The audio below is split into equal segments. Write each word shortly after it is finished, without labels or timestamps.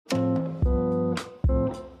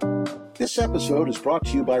This episode is brought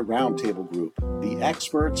to you by Roundtable Group, the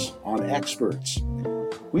experts on experts.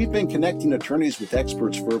 We've been connecting attorneys with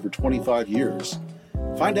experts for over 25 years.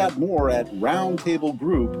 Find out more at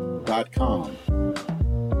roundtablegroup.com.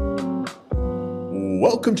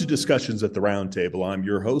 Welcome to Discussions at the Roundtable. I'm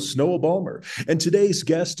your host, Noah Ballmer, and today's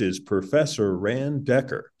guest is Professor Rand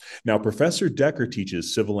Decker. Now, Professor Decker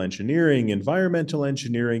teaches civil engineering, environmental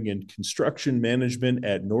engineering, and construction management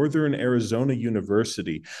at Northern Arizona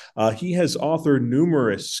University. He has authored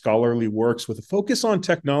numerous scholarly works with a focus on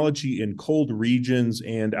technology in cold regions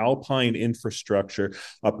and alpine infrastructure.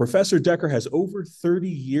 Professor Decker has over 30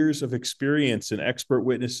 years of experience in expert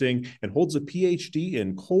witnessing and holds a Ph.D.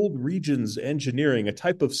 in cold regions engineering, a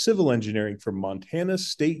type of civil engineering from Montana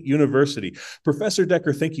State University. Professor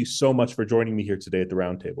Decker, thank you so much for joining me here today at the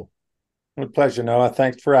Roundtable. My pleasure, Noah.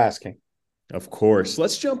 Thanks for asking. Of course.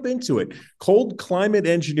 Let's jump into it. Cold climate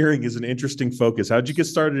engineering is an interesting focus. How'd you get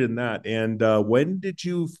started in that? And when did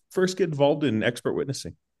you first get involved in expert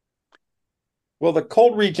witnessing? Well, the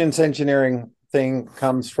cold regions engineering thing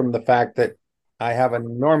comes from the fact that I have an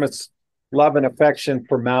enormous love and affection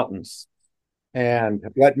for mountains and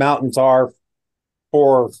what mountains are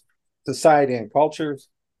for society and cultures,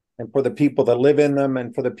 and for the people that live in them,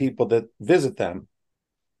 and for the people that visit them.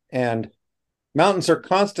 And mountains are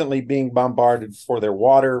constantly being bombarded for their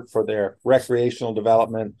water, for their recreational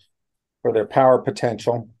development, for their power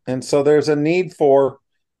potential. And so there's a need for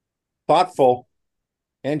thoughtful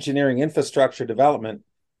engineering infrastructure development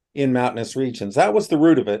in mountainous regions. That was the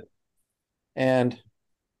root of it. And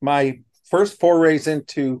my first forays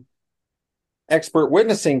into expert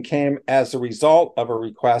witnessing came as a result of a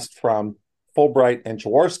request from Fulbright and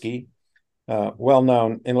Jaworski,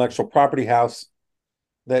 well-known intellectual property house,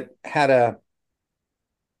 that had a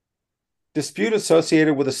dispute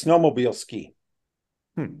associated with a snowmobile ski.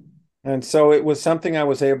 And so it was something I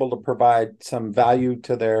was able to provide some value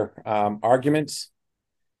to their arguments.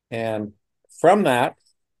 And from that,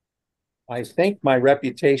 I think my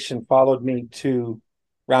reputation followed me to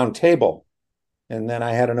Roundtable. And then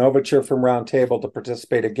I had an overture from Roundtable to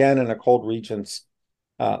participate again in a cold regions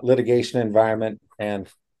litigation environment, and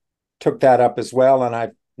took that up as well. And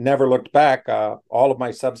I've never looked back. All of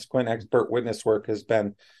my subsequent expert witness work has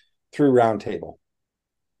been through Roundtable.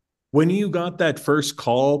 When you got that first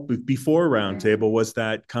call before Roundtable, was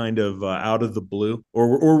that kind of out of the blue,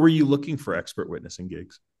 or were you looking for expert witnessing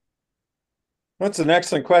gigs? That's an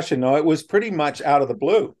excellent question. No, it was pretty much out of the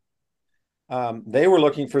blue. They were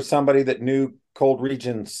looking for somebody that knew cold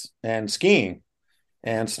regions and skiing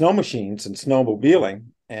and snow machines and snowmobiling.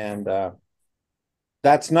 And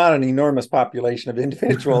that's not an enormous population of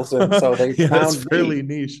individuals. And so they found it's fairly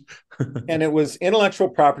niche. And it was intellectual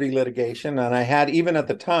property litigation. And I had, even at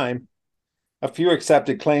the time, a few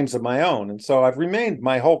accepted claims of my own. And so I've remained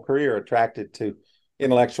my whole career attracted to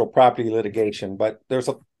intellectual property litigation. But there's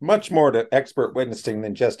much more to expert witnessing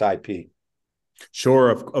than just IP. Sure,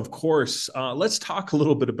 of course. Let's talk a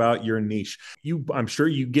little bit about your niche. I'm sure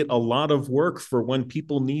you get a lot of work for when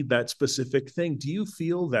people need that specific thing. Do you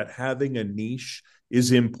feel that having a niche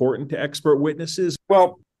is important to expert witnesses?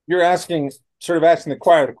 Well, you're asking the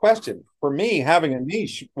choir the question. For me, having a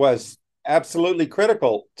niche was absolutely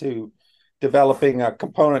critical to developing a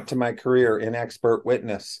component to my career in expert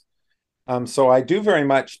witness. So I do very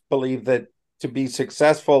much believe that to be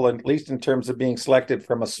successful, at least in terms of being selected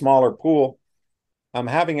from a smaller pool,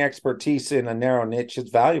 having expertise in a narrow niche is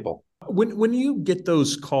valuable. When you get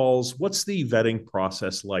those calls, what's the vetting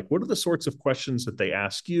process like? What are the sorts of questions that they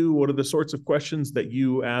ask you? What are the sorts of questions that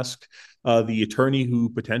you ask the attorney who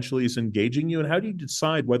potentially is engaging you? And how do you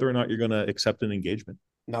decide whether or not you're going to accept an engagement?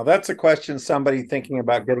 Now, that's a question somebody thinking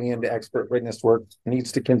about getting into expert witness work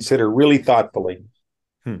needs to consider really thoughtfully.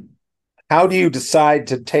 How do you decide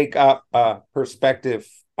to take up a prospective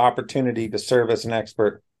opportunity to serve as an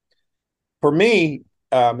expert? For me,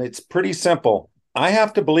 it's pretty simple. I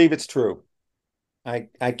have to believe it's true.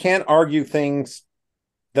 I can't argue things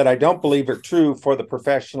that I don't believe are true for the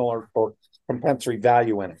professional or compensatory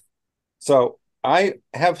value in it. So I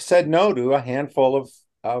have said no to a handful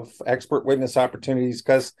of expert witness opportunities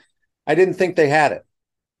because I didn't think they had it.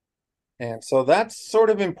 And so that's sort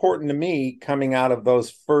of important to me coming out of those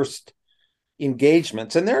first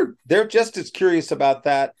engagements. And they're just as curious about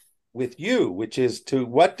that with you, which is to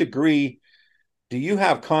what degree do you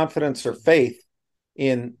have confidence or faith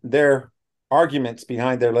in their arguments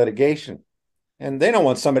behind their litigation? And they don't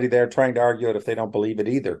want somebody there trying to argue it if they don't believe it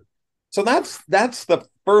either. So that's the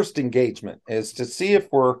first engagement, is to see if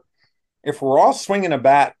we're all swinging a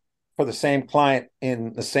bat for the same client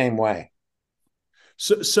in the same way.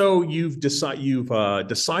 So you've decided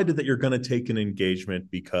that you're going to take an engagement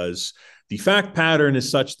because the fact pattern is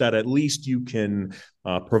such that at least you can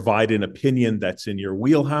provide an opinion that's in your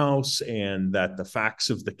wheelhouse, and that the facts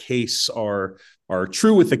of the case are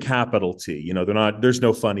true with a capital T. They're not. There's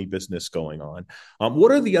no funny business going on.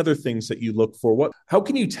 What are the other things that you look for? How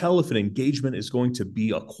can you tell if an engagement is going to be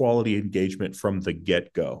a quality engagement from the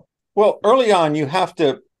get go? Well, early on, you have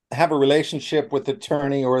to have a relationship with the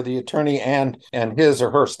attorney or the attorney and his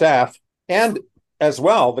or her staff, and as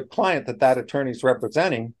well the client that attorney is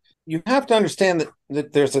representing. You have to understand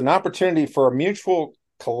that there's an opportunity for a mutual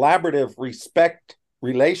collaborative respect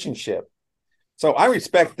relationship. So I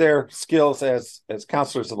respect their skills as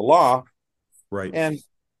counselors of the law, Right. and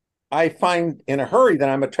I find in a hurry that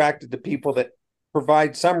I'm attracted to people that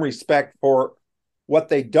provide some respect for what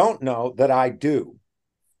they don't know that I do.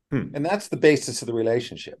 And that's the basis of the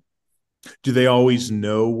relationship. Do they always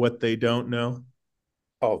know what they don't know?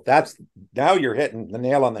 Oh, now you're hitting the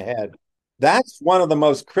nail on the head. That's one of the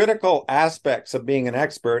most critical aspects of being an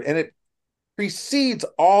expert, and it precedes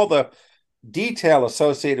all the detail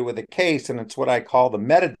associated with the case, and it's what I call the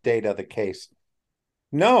metadata of the case.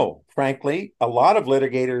 No, frankly, a lot of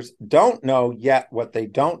litigators don't know yet what they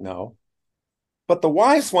don't know, but the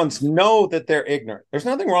wise ones know that they're ignorant. There's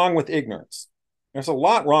nothing wrong with ignorance. There's a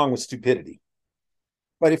lot wrong with stupidity.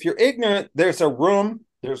 But if you're ignorant, there's room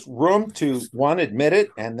to, one, admit it,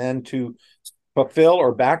 and then to fulfill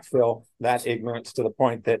or backfill that ignorance to the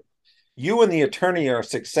point that you and the attorney are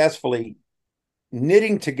successfully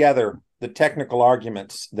knitting together the technical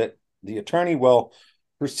arguments that the attorney will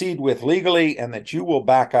proceed with legally and that you will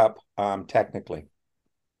back up technically.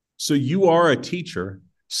 So you are a teacher.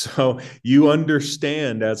 So you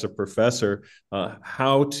understand as a professor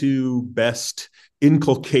how to best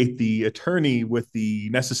inculcate the attorney with the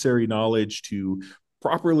necessary knowledge to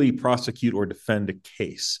properly prosecute or defend a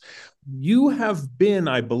case. You have been,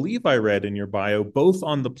 I believe I read in your bio, both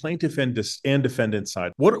on the plaintiff and defendant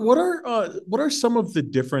side. What are some of the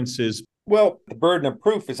differences? Well, the burden of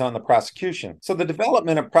proof is on the prosecution. So the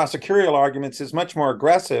development of prosecutorial arguments is much more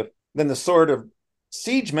aggressive than the sort of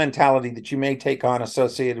siege mentality that you may take on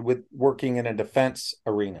associated with working in a defense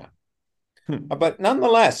arena. But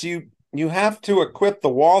nonetheless, you have to equip the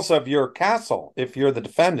walls of your castle if you're the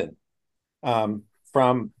defendant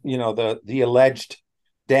from the alleged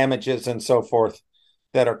damages and so forth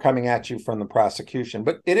that are coming at you from the prosecution.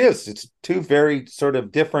 But it's two very sort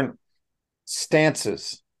of different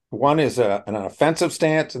stances. One is an offensive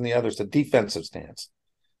stance and the other is a defensive stance.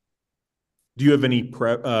 Do you have any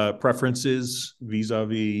preferences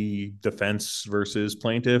vis-a-vis defense versus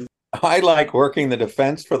plaintiff? I like working the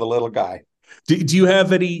defense for the little guy. Do you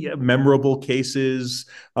have any memorable cases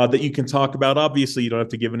that you can talk about? Obviously, you don't have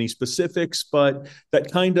to give any specifics, but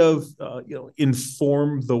that kind of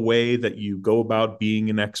inform the way that you go about being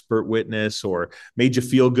an expert witness, or made you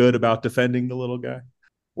feel good about defending the little guy?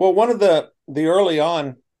 Well, one of the early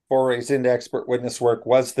on forays into expert witness work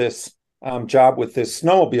was this job with this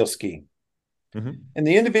snowmobile ski. Mm-hmm. And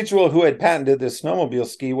the individual who had patented this snowmobile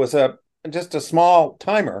ski was just a small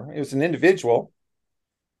timer. It was an individual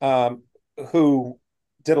who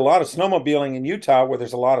did a lot of snowmobiling in Utah where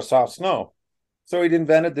there's a lot of soft snow. So he'd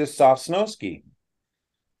invented this soft snow ski.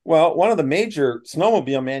 Well, one of the major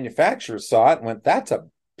snowmobile manufacturers saw it and went, "That's a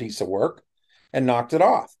piece of work," and knocked it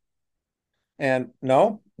off. And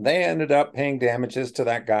no, they ended up paying damages to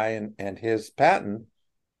that guy and his patent.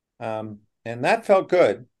 And that felt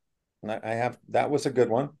good. That was a good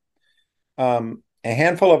one. A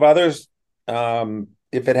handful of others,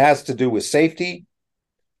 if it has to do with safety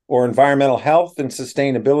or environmental health and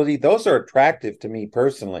sustainability, those are attractive to me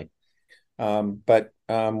personally. But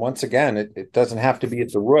once again, it doesn't have to be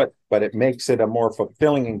at the root, but it makes it a more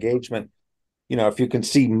fulfilling engagement. If you can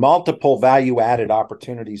see multiple value-added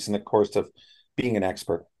opportunities in the course of being an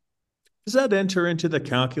expert. Does that enter into the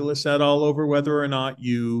calculus at all over whether or not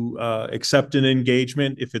you accept an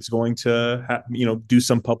engagement if it's going to, do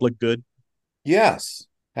some public good? Yes,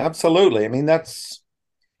 absolutely. I mean,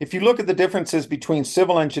 if you look at the differences between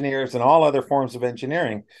civil engineers and all other forms of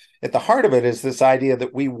engineering, at the heart of it is this idea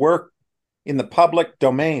that we work in the public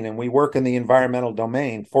domain and we work in the environmental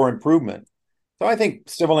domain for improvement. So I think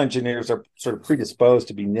civil engineers are sort of predisposed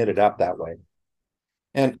to be knitted up that way.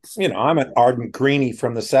 And, I'm an ardent greenie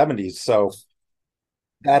from the 70s, so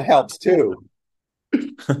that helps too.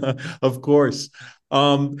 Of course.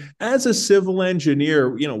 As a civil engineer,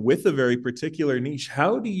 with a very particular niche,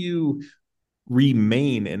 how do you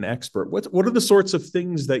remain an expert? What are the sorts of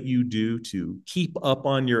things that you do to keep up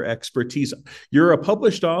on your expertise? You're a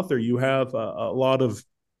published author. You have a lot of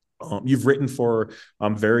You've written for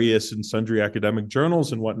various and sundry academic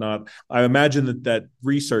journals and whatnot. I imagine that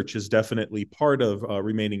research is definitely part of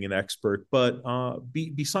remaining an expert. But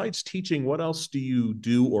besides teaching, what else do you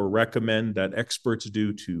do or recommend that experts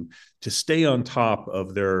do to stay on top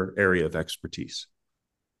of their area of expertise?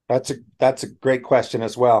 That's a great question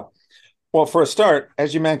as well. Well, for a start,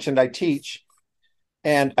 as you mentioned, I teach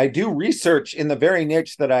and I do research in the very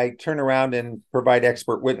niche that I turn around and provide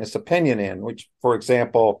expert witness opinion in, which, for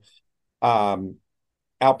example,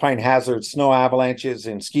 alpine hazards, snow avalanches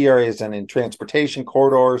in ski areas and in transportation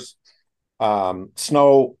corridors,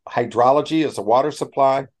 snow hydrology as a water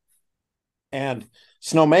supply, and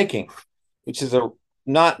snowmaking, which is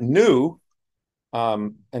not new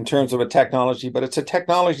in terms of a technology, but it's a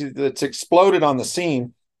technology that's exploded on the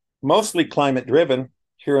scene, mostly climate driven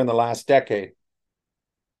here in the last decade.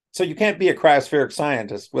 So you can't be a cryospheric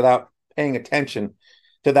scientist without paying attention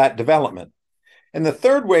to that development. And the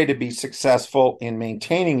third way to be successful in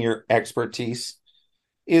maintaining your expertise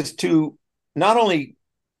is to not only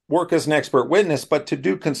work as an expert witness, but to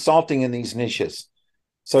do consulting in these niches.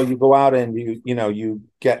 So you go out and you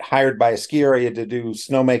get hired by a ski area to do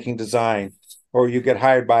snowmaking design, or you get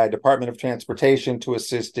hired by a Department of Transportation to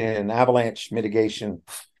assist in avalanche mitigation,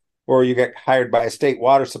 or you get hired by a state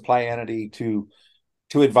water supply entity to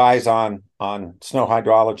advise on snow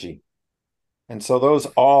hydrology. And so those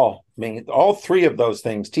all three of those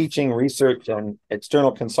things, teaching, research, and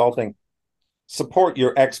external consulting, support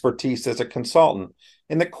your expertise as a consultant.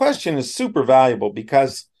 And the question is super valuable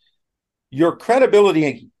because your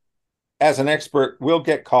credibility as an expert will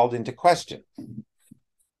get called into question.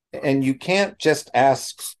 And you can't just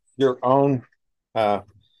ask your own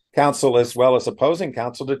counsel as well as opposing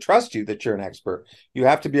counsel to trust you that you're an expert. You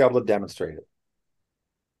have to be able to demonstrate it.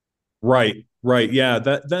 Right, right. Yeah,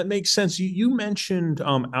 that makes sense. You mentioned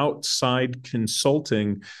outside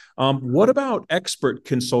consulting. What about expert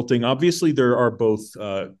consulting? Obviously, there are both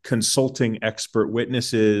consulting expert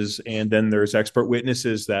witnesses, and then there's expert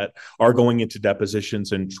witnesses that are going into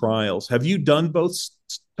depositions and trials. Have you done both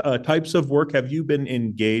types of work? Have you been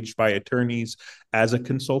engaged by attorneys as a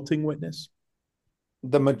consulting witness?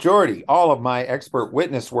 The majority, all of my expert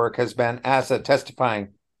witness work has been as a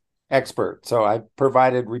testifying expert. So I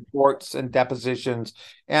provided reports and depositions,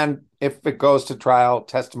 and if it goes to trial,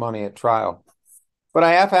 testimony at trial. But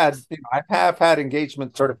I have had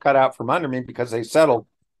engagements sort of cut out from under me because they settled,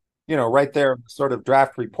 right there in the sort of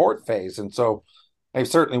draft report phase. And so I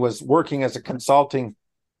certainly was working as a consulting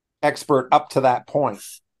expert up to that point.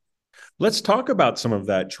 Let's talk about some of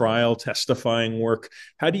that trial testifying work.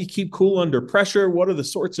 How do you keep cool under pressure? What are the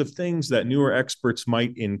sorts of things that newer experts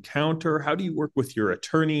might encounter? How do you work with your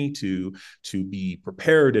attorney to be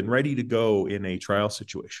prepared and ready to go in a trial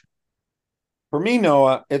situation? For me,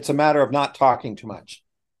 Noah, it's a matter of not talking too much.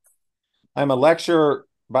 I'm a lecturer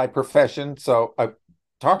by profession, so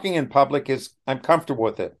talking in public I'm comfortable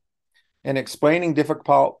with it. And explaining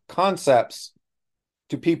difficult concepts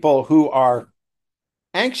to people who are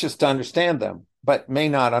anxious to understand them, but may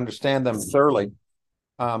not understand them thoroughly,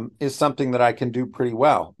 is something that I can do pretty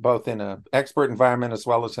well, both in an expert environment as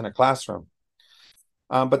well as in a classroom.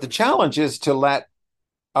 But the challenge is to let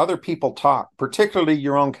other people talk, particularly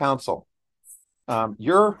your own counsel.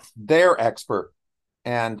 You're their expert,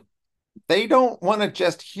 and they don't want to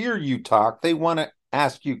just hear you talk. They want to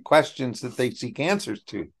ask you questions that they seek answers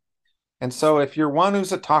to. And so if you're one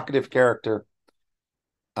who's a talkative character,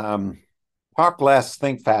 talk less,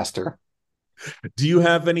 think faster. Do you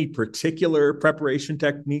have any particular preparation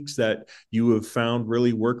techniques that you have found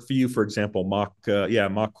really work for you? For example, mock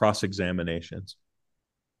cross examinations.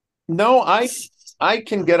 No, I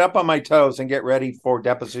can get up on my toes and get ready for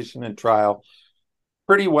deposition and trial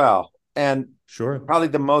pretty well. And sure, probably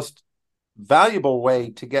the most valuable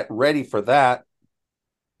way to get ready for that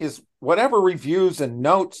is whatever reviews and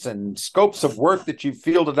notes and scopes of work that you've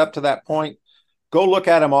fielded up to that point, go look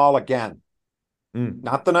at them all again.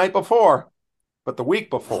 Not the night before, but the week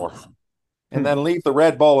before. And then leave the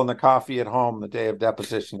Red Bull and the coffee at home the day of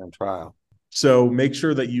deposition and trial. So make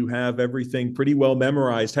sure that you have everything pretty well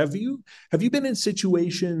memorized. Have you been in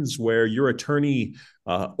situations where your attorney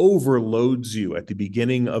overloads you at the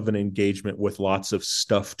beginning of an engagement with lots of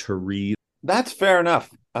stuff to read? That's fair enough.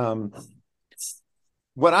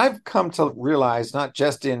 What I've come to realize, not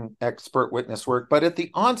just in expert witness work, but at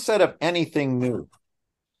the onset of anything new,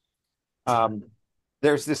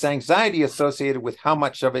 there's this anxiety associated with how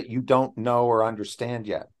much of it you don't know or understand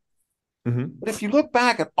yet. Mm-hmm. But if you look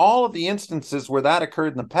back at all of the instances where that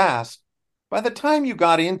occurred in the past, by the time you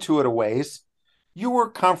got into it a ways, you were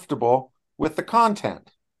comfortable with the content.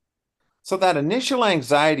 So that initial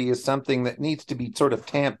anxiety is something that needs to be sort of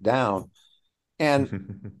tamped down.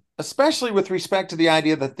 And especially with respect to the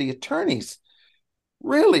idea that the attorney's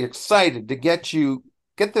really excited to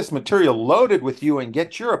get this material loaded with you and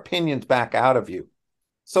get your opinions back out of you.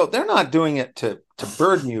 So they're not doing it to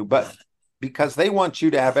burden you, but because they want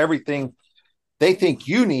you to have everything they think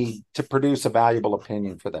you need to produce a valuable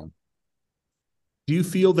opinion for them. Do you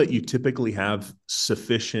feel that you typically have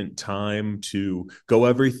sufficient time to go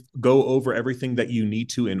over everything that you need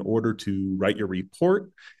to in order to write your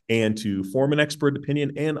report and to form an expert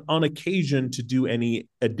opinion, and on occasion to do any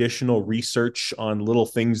additional research on little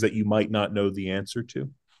things that you might not know the answer to?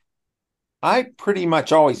 I pretty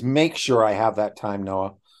much always make sure I have that time,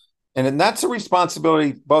 Noah. And that's a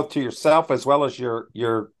responsibility both to yourself as well as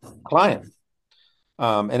your client.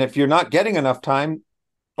 And if you're not getting enough time,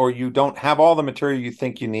 or you don't have all the material you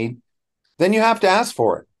think you need, then you have to ask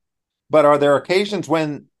for it. But are there occasions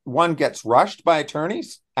when one gets rushed by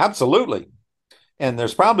attorneys? Absolutely. And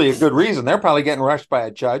there's probably a good reason. They're probably getting rushed by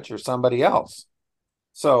a judge or somebody else.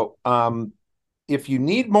 So if you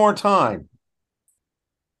need more time,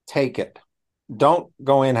 take it. Don't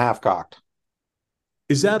go in half-cocked.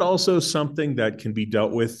 Is that also something that can be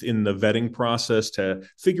dealt with in the vetting process to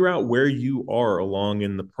figure out where you are along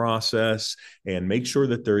in the process and make sure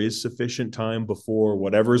that there is sufficient time before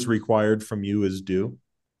whatever is required from you is due?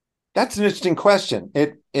 That's an interesting question.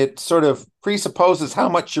 It sort of presupposes how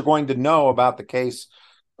much you're going to know about the case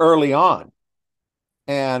early on.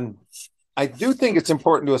 And I do think it's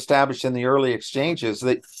important to establish in the early exchanges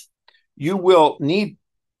that you will need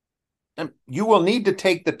to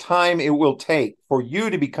take the time it will take for you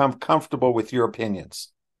to become comfortable with your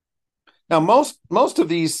opinions. Now, most of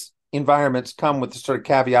these environments come with the sort of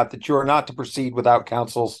caveat that you are not to proceed without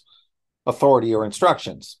counsel's authority or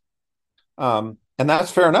instructions. And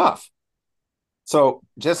that's fair enough. So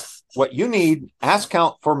just what you need, ask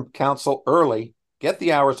for counsel early, get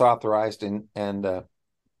the hours authorized, and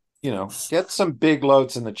get some big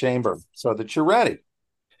loads in the chamber so that you're ready.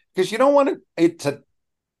 Because you don't want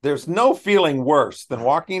there's no feeling worse than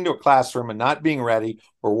walking into a classroom and not being ready,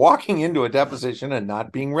 or walking into a deposition and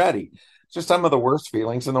not being ready. It's just some of the worst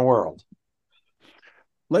feelings in the world.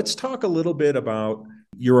 Let's talk a little bit about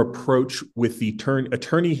your approach with the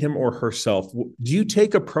attorney, him or herself. Do you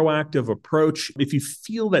take a proactive approach if you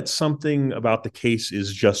feel that something about the case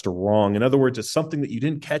is just wrong? In other words, it's something that you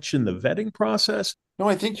didn't catch in the vetting process? No,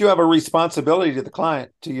 I think you have a responsibility to the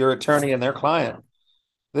client, to your attorney and their client,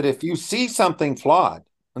 that if you see something flawed,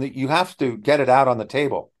 that you have to get it out on the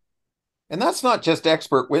table. And that's not just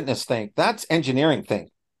expert witness thing. That's engineering thing.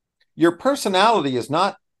 Your personality is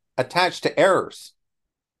not attached to errors.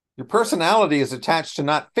 Your personality is attached to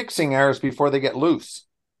not fixing errors before they get loose.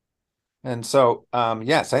 And so,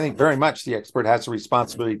 yes, I think very much the expert has a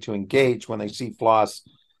responsibility to engage when they see flaws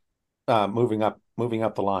moving up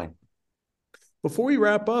the line. Before we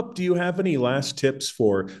wrap up, do you have any last tips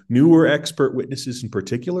for newer expert witnesses in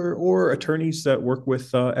particular, or attorneys that work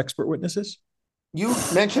with expert witnesses? You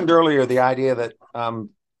mentioned earlier the idea that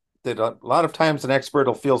a lot of times an expert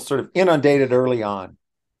will feel sort of inundated early on.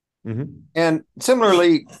 Mm-hmm. And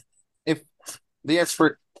similarly, if the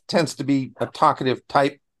expert tends to be a talkative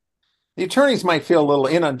type, the attorneys might feel a little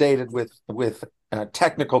inundated with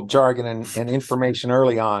technical jargon and information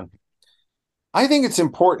early on. I think it's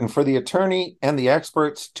important for the attorney and the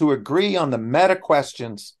experts to agree on the meta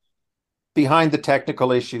questions behind the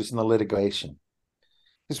technical issues in the litigation.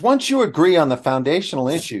 Because once you agree on the foundational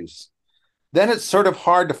issues, then it's sort of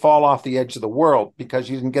hard to fall off the edge of the world because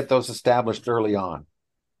you didn't get those established early on.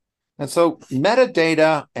 And so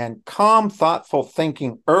metadata and calm, thoughtful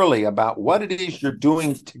thinking early about what it is you're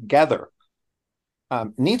doing together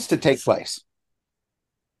needs to take place.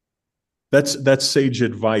 That's sage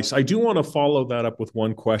advice. I do want to follow that up with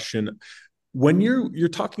one question. When you're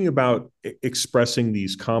talking about expressing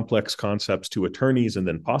these complex concepts to attorneys and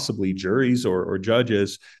then possibly juries or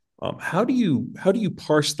judges, how do you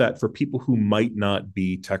parse that for people who might not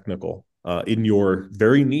be technical in your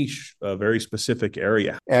very niche, very specific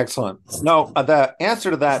area? Excellent. No, the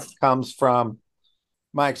answer to that comes from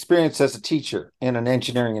my experience as a teacher in an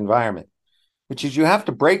engineering environment, which is you have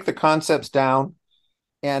to break the concepts down.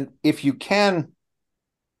 And if you can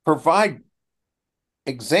provide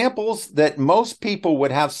examples that most people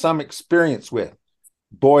would have some experience with,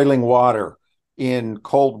 boiling water in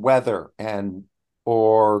cold weather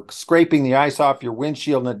or scraping the ice off your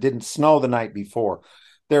windshield and it didn't snow the night before.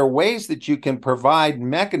 There are ways that you can provide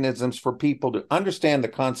mechanisms for people to understand the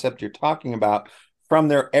concept you're talking about from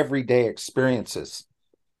their everyday experiences.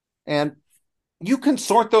 And you can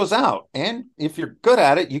sort those out. And if you're good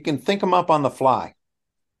at it, you can think them up on the fly.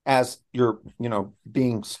 as you're,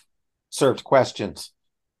 being served questions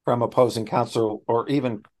from opposing counsel, or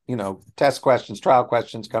even, test questions, trial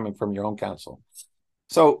questions coming from your own counsel.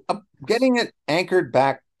 So getting it anchored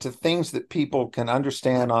back to things that people can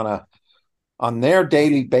understand on their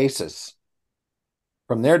daily basis,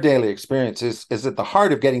 from their daily experience, is at the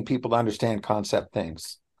heart of getting people to understand complex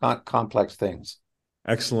things.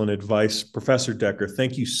 Excellent advice. Professor Decker,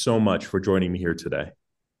 thank you so much for joining me here today.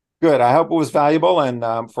 Good. I hope it was valuable. And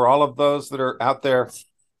for all of those that are out there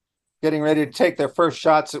getting ready to take their first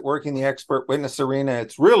shots at working the expert witness arena,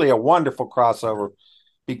 it's really a wonderful crossover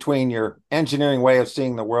between your engineering way of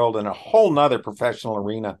seeing the world and a whole nother professional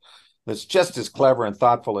arena that's just as clever and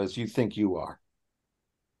thoughtful as you think you are.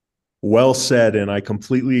 Well said, and I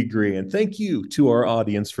completely agree. And thank you to our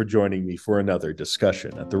audience for joining me for another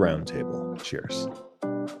discussion at the Roundtable. Cheers.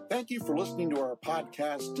 Thank you for listening to our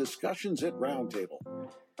podcast, Discussions at Roundtable.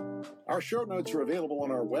 Our show notes are available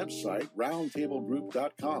on our website,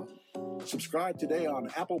 roundtablegroup.com. Subscribe today on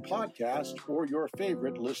Apple Podcasts or your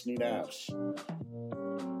favorite listening apps.